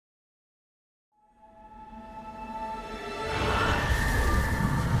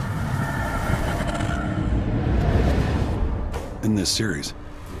In this series,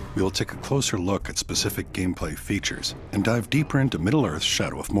 we will take a closer look at specific gameplay features and dive deeper into Middle-earth's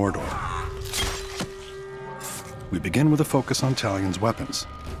Shadow of Mordor. We begin with a focus on Talion's weapons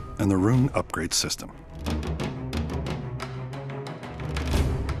and the rune upgrade system.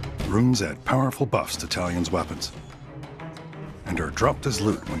 Runes add powerful buffs to Talion's weapons and are dropped as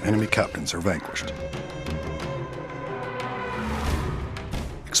loot when enemy captains are vanquished.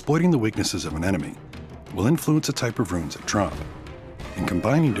 Exploiting the weaknesses of an enemy will influence the type of runes that drop, and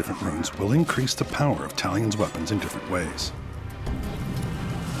combining different runes will increase the power of Talion's weapons in different ways.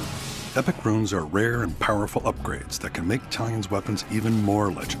 Epic runes are rare and powerful upgrades that can make Talion's weapons even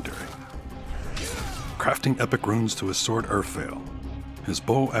more legendary. Crafting epic runes to his sword Earthveil, his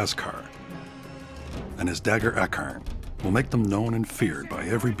bow Askar, and his dagger Akarn will make them known and feared by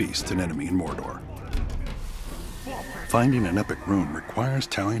every beast and enemy in Mordor. Finding an epic rune requires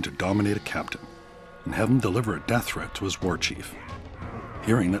Talion to dominate a captain and have him deliver a death threat to his war chief.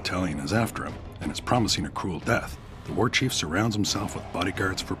 Hearing that Talion is after him and is promising a cruel death, the war chief surrounds himself with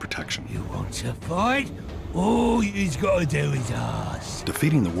bodyguards for protection. You want to fight? All he's got to do is ask.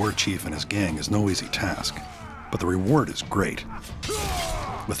 Defeating the war chief and his gang is no easy task, but the reward is great.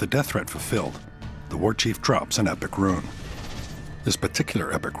 With the death threat fulfilled, the war chief drops an epic rune. This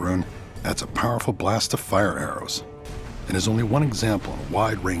particular epic rune adds a powerful blast of fire arrows, and is only one example in a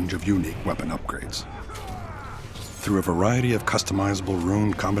wide range of unique weapon upgrades. Through a variety of customizable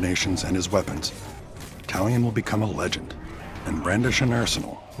rune combinations and his weapons, Talion will become a legend and brandish an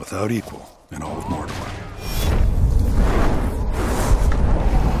arsenal without equal in all of Mordor.